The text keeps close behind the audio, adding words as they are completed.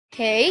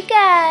Hey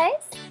guys!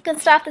 I'm gonna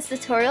start off this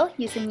tutorial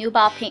using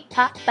Nubile Paint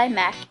Pot by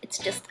MAC. It's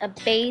just a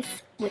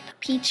base with a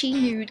peachy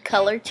nude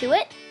color to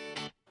it.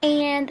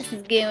 And this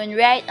is going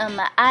right on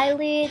my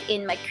eyelid,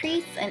 in my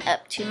crease, and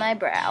up to my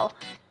brow.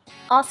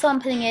 Also, I'm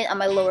putting it on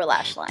my lower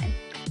lash line.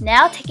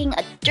 Now taking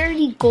a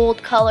dirty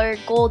gold color,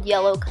 gold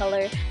yellow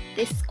color,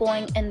 this is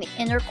going in the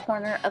inner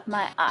corner of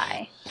my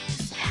eye.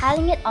 Just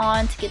patting it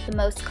on to get the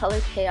most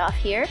color payoff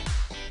here.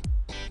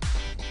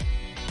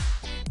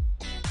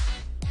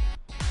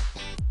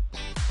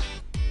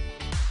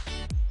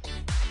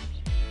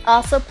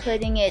 Also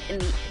putting it in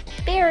the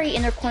very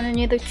inner corner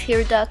near the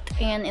tear duct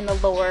and in the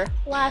lower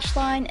lash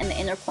line in the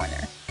inner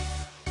corner.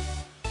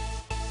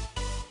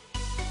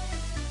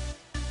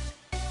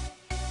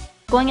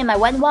 Going in my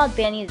Wet n Wild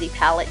Vanity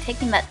palette,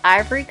 taking that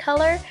ivory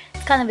color,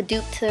 it's kind of a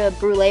dupe to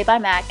Brulee by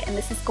MAC, and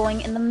this is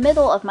going in the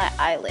middle of my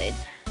eyelid.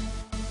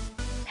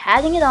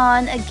 Patting it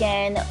on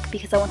again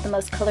because I want the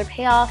most color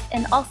payoff,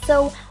 and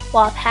also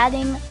while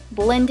patting,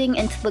 blending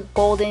into the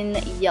golden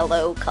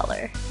yellow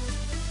color.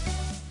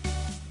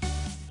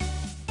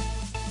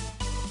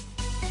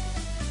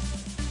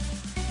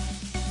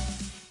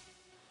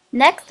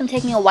 Next, I'm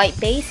taking a white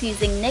base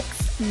using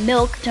NYX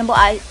Milk Jumbo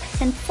Eye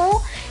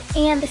Pencil,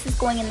 and this is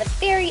going in the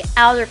very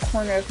outer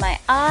corner of my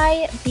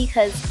eye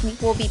because we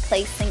will be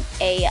placing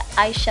a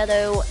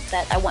eyeshadow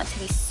that I want to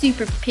be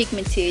super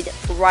pigmented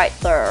right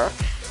there.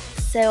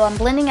 So I'm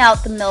blending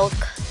out the milk.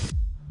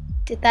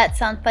 Did that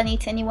sound funny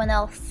to anyone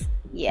else?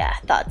 Yeah,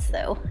 I thought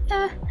so.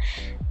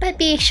 But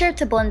be sure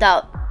to blend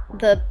out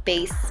the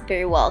base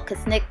very well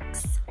because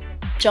NYX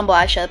Jumbo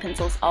Eyeshadow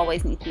Pencils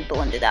always need to be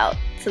blended out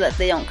so that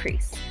they don't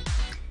crease.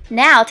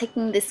 Now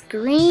taking this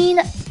green,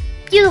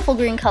 beautiful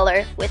green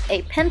color with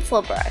a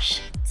pencil brush.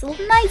 It's a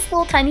nice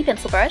little tiny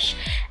pencil brush,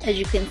 as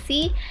you can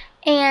see,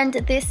 and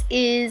this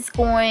is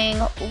going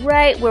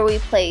right where we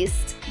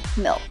placed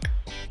milk.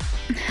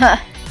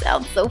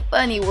 Sounds so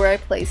funny where I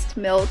placed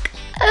milk.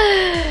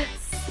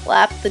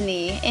 Slap the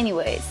knee.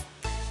 Anyways,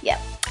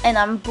 yeah, and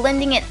I'm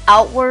blending it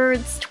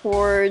outwards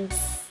towards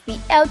the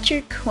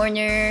outer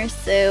corner,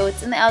 so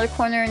it's in the outer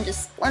corner and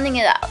just blending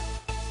it out.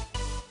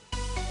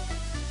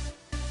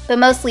 But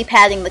mostly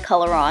patting the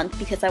color on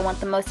because I want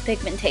the most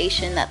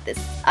pigmentation that this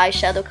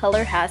eyeshadow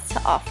color has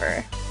to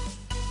offer.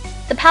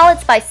 The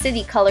palette's by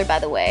City Color, by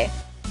the way.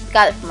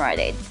 Got it from Rite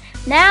Aid.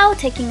 Now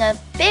taking a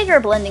bigger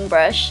blending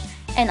brush,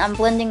 and I'm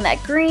blending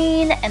that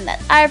green and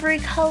that ivory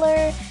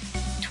color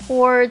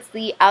towards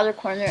the outer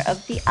corner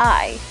of the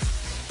eye.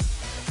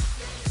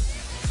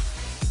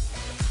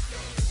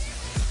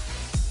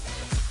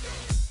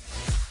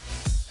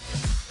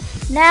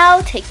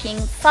 Now taking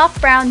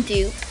soft brown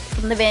dupe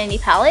from the Vanity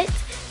palette.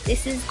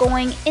 This is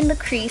going in the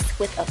crease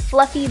with a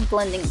fluffy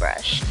blending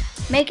brush,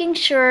 making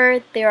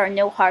sure there are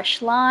no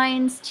harsh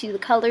lines to the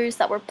colors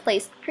that were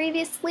placed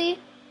previously.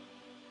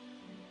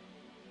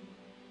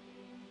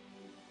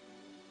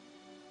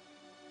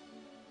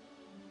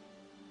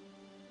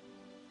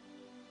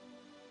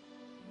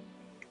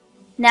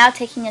 Now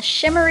taking a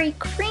shimmery,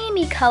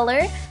 creamy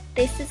color,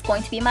 this is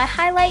going to be my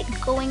highlight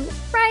going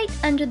right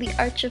under the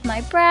arch of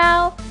my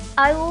brow.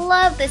 I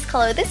love this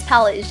color. This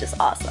palette is just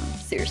awesome,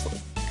 seriously.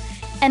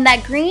 And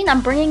that green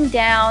I'm bringing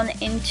down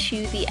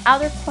into the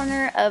outer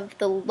corner of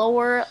the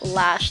lower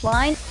lash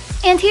line.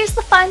 And here's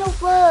the final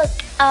look.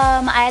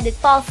 I added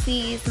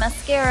falsies,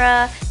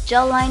 mascara,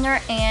 gel liner,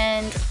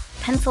 and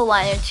pencil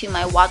liner to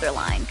my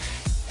waterline.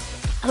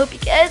 I hope you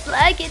guys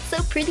like it.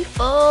 So pretty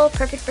full,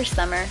 perfect for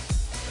summer.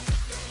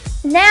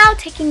 Now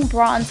taking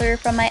bronzer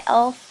from my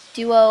e.l.f.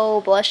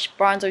 Duo Blush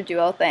Bronzer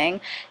Duo thing.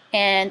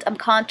 And I'm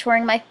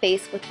contouring my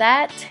face with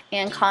that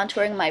and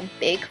contouring my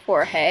big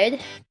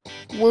forehead.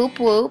 Whoop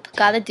whoop,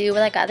 gotta do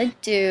what I gotta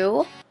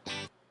do.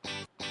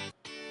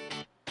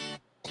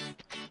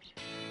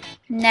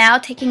 Now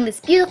taking this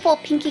beautiful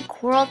pinky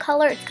coral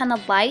color, it's kind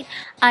of light,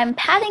 I'm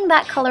patting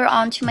that color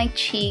onto my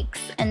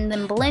cheeks and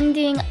then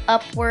blending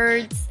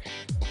upwards.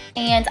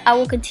 And I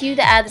will continue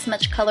to add as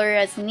much color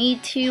as I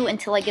need to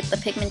until I get the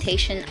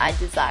pigmentation I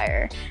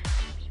desire.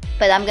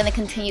 But I'm gonna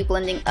continue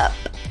blending up.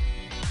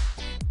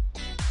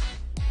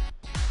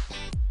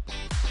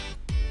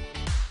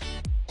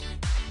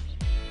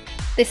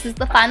 This is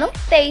the final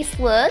face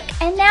look,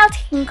 and now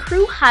taking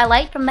Crew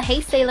Highlight from the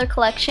Hey Sailor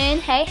collection,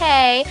 hey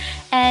hey,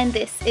 and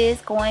this is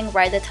going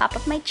right at the top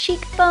of my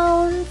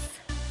cheekbones.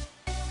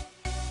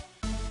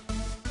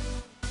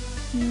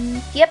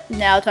 Yep,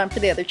 now time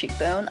for the other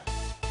cheekbone.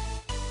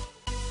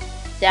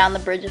 Down the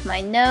bridge of my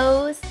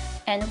nose,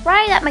 and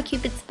right at my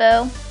cupid's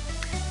bow.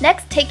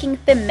 Next taking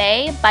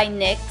Femme by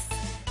NYX.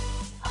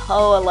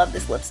 Oh, I love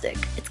this lipstick.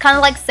 It's kind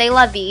of like C'est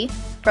La Vie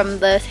from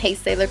the Hey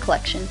Sailor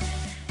collection.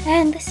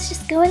 And this is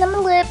just going on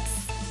the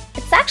lips.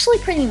 It's actually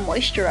pretty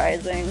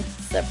moisturizing,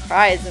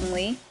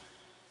 surprisingly.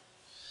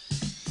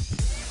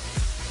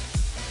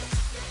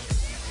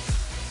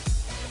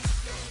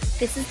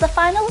 This is the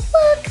final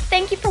look.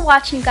 Thank you for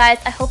watching, guys.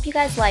 I hope you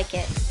guys like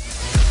it.